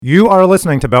You are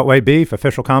listening to Beltway Beef,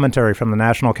 official commentary from the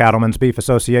National Cattlemen's Beef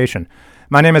Association.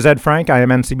 My name is Ed Frank. I am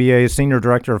NCBA's Senior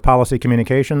Director of Policy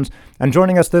Communications, and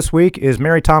joining us this week is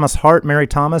Mary Thomas Hart. Mary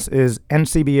Thomas is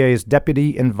NCBA's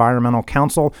Deputy Environmental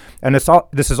Counsel, and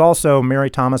this is also Mary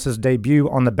Thomas's debut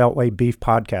on the Beltway Beef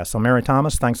podcast. So Mary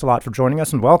Thomas, thanks a lot for joining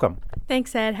us, and welcome.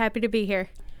 Thanks, Ed. Happy to be here.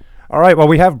 All right, well,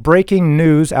 we have breaking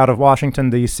news out of Washington,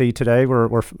 D.C. today. We're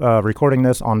recording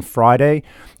this on Friday,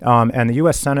 and the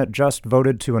U.S. Senate just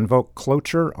voted to invoke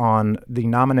cloture on the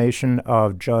nomination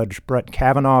of Judge Brett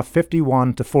Kavanaugh,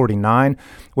 51-49,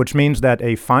 which means that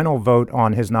a final vote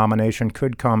on his nomination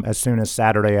could come as soon as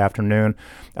Saturday afternoon.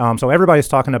 So everybody's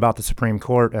talking about the Supreme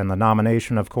Court and the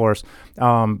nomination, of course,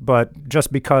 but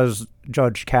just because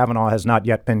Judge Kavanaugh has not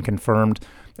yet been confirmed,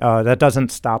 that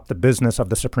doesn't stop the business of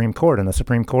the Supreme Court. And the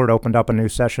Supreme Court opened up a new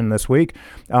session this week.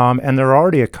 And there are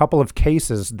already a couple of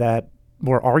cases that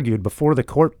were argued before the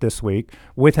court this week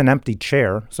with an empty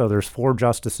chair. So there's four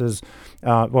justices.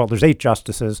 There's 8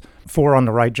 justices, 4 on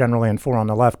the right generally and 4 on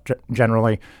the left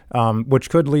generally, which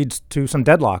could lead to some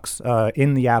deadlocks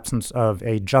in the absence of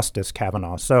a Justice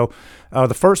Kavanaugh. So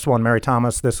the first one, Mary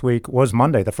Thomas, this week was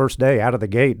Monday, the first day out of the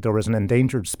gate. There was an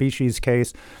endangered species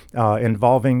case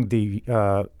involving the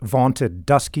vaunted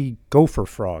dusky gopher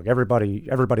frog.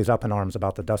 Everybody's up in arms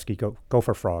about the dusky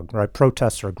gopher frog, right?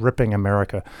 Protests are gripping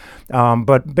America.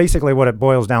 But basically what it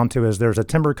boils down to is there's a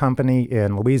timber company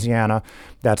in Louisiana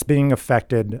that's being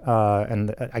affected,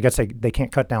 and I guess they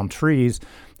can't cut down trees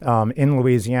in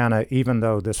Louisiana, even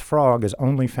though this frog is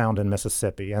only found in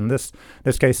Mississippi. And this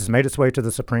case has made its way to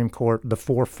the Supreme Court, the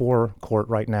 4-4 court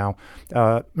right now.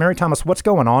 Mary Thomas, what's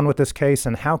going on with this case,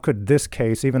 and how could this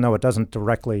case, even though it doesn't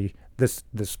directly, this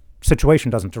situation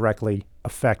doesn't directly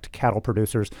affect cattle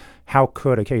producers, how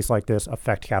could a case like this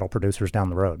affect cattle producers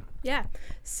down the road? Yeah.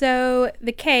 So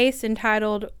the case,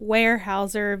 entitled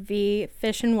Weyerhaeuser v.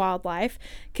 Fish and Wildlife,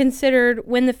 considered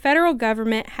when the federal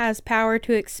government has power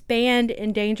to expand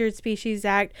Endangered Species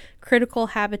Act critical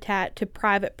habitat to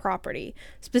private property.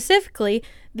 Specifically,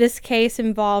 this case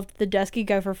involved the dusky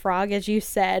gopher frog, as you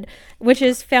said, which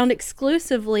is found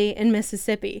exclusively in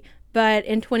Mississippi. But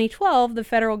in 2012, the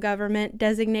federal government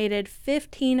designated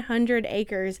 1,500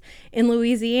 acres in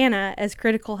Louisiana as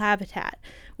critical habitat,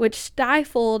 which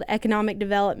stifled economic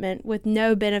development with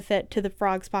no benefit to the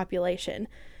frog's population.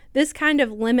 This kind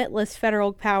of limitless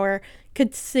federal power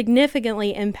could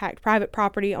significantly impact private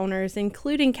property owners,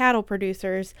 including cattle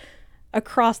producers,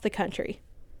 across the country.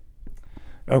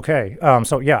 Okay,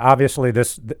 obviously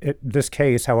this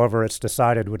case, however it's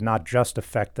decided, would not just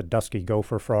affect the dusky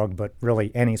gopher frog, but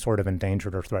really any sort of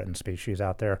endangered or threatened species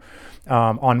out there.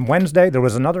 On Wednesday, there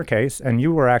was another case, and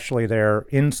you were actually there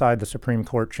inside the Supreme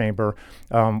Court chamber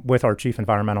with our Chief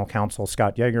Environmental Counsel,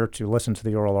 Scott Yeager, to listen to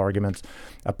the oral arguments.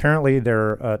 Apparently,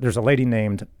 there's a lady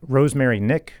named Rosemary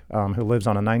Nick who lives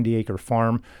on a 90-acre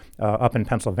farm up in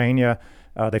Pennsylvania.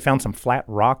 They found some flat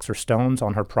rocks or stones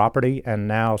on her property, and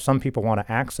now some people want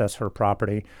to access her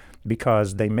property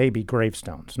because they may be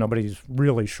gravestones. Nobody's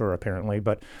really sure, apparently,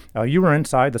 but you were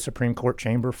inside the Supreme Court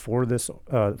chamber for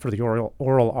the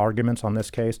oral arguments on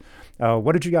this case.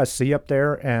 What did you guys see up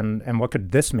there, and what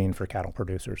could this mean for cattle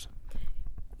producers?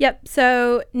 Yep,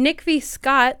 so Nick v.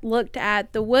 Scott looked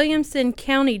at the Williamson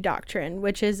County Doctrine,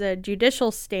 which is a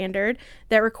judicial standard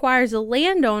that requires a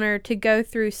landowner to go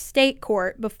through state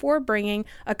court before bringing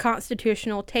a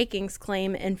constitutional takings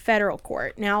claim in federal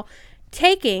court. Now,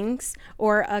 takings,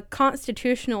 or a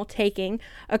constitutional taking,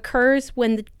 occurs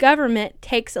when the government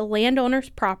takes a landowner's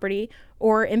property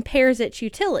or impairs its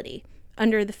utility.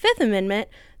 Under the Fifth Amendment,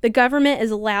 the government is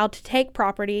allowed to take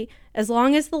property as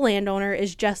long as the landowner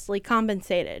is justly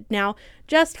compensated. Now,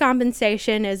 just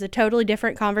compensation is a totally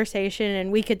different conversation,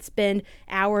 and we could spend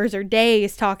hours or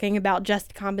days talking about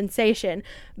just compensation.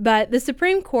 But the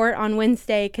Supreme Court on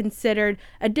Wednesday considered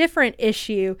a different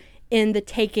issue in the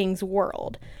takings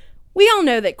world. We all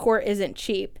know that court isn't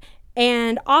cheap,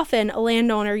 and often a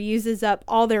landowner uses up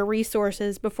all their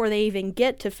resources before they even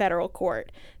get to federal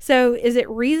court. So is it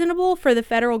reasonable for the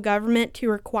federal government to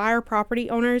require property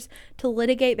owners to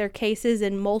litigate their cases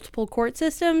in multiple court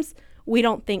systems? We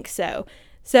don't think so.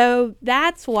 So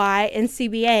that's why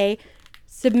NCBA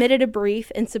submitted a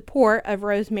brief in support of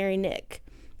Rosemary Nick,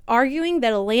 arguing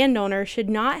that a landowner should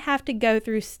not have to go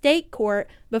through state court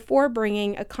before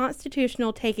bringing a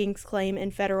constitutional takings claim in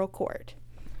federal court.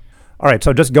 All right,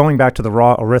 so just going back to the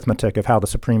raw arithmetic of how the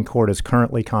Supreme Court is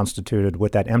currently constituted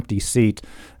with that empty seat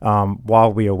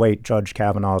while we await Judge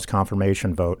Kavanaugh's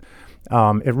confirmation vote,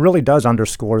 it really does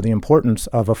underscore the importance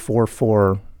of a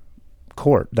 4-4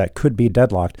 court that could be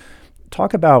deadlocked.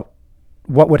 Talk about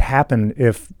what would happen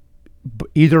if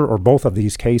either or both of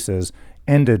these cases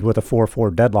ended with a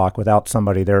 4-4 deadlock without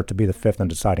somebody there to be the fifth and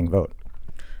deciding vote.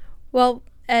 Well,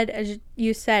 Ed, as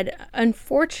you said,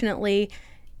 unfortunately,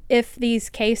 if these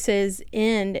cases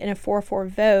end in a 4-4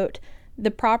 vote,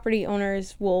 the property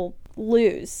owners will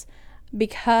lose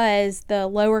because the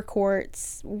lower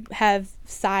courts have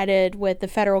sided with the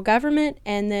federal government.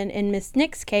 And then in Miss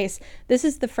Nick's case, this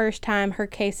is the first time her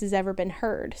case has ever been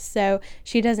heard. So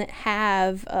she doesn't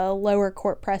have a lower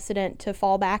court precedent to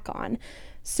fall back on.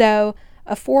 So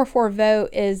a 4-4 vote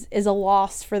is a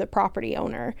loss for the property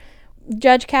owner.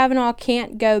 Judge Kavanaugh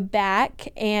can't go back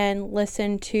and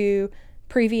listen to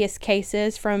previous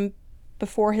cases from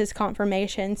before his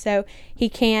confirmation, so he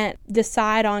can't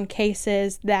decide on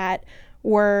cases that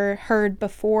were heard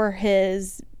before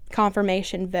his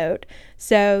confirmation vote.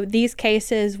 So these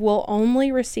cases will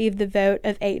only receive the vote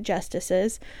of 8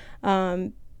 justices,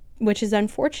 which is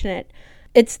unfortunate.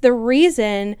 It's the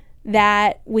reason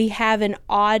that we have an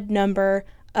odd number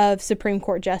of Supreme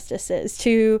Court justices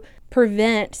to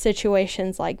prevent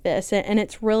situations like this. And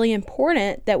it's really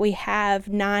important that we have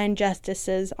 9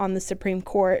 justices on the Supreme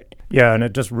Court. Yeah, and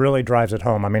it just really drives it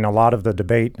home. I mean, a lot of the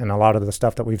debate and a lot of the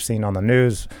stuff that we've seen on the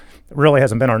news really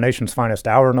hasn't been our nation's finest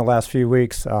hour in the last few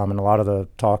weeks. And a lot of the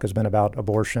talk has been about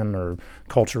abortion or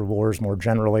culture wars more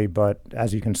generally. But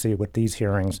as you can see with these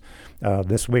hearings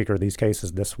this week, or these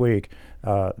cases this week,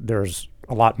 there's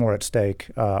a lot more at stake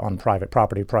on private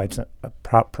property rights,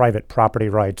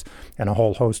 and a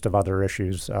whole host of other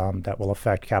issues that will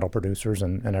affect cattle producers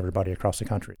and everybody across the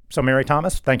country. So, Mary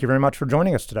Thomas, thank you very much for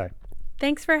joining us today.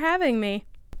 Thanks for having me.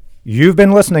 You've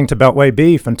been listening to Beltway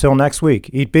Beef. Until next week,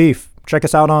 eat beef. Check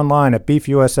us out online at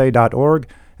beefusa.org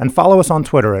and follow us on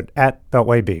Twitter at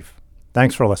BeltwayBeef.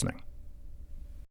 Thanks for listening.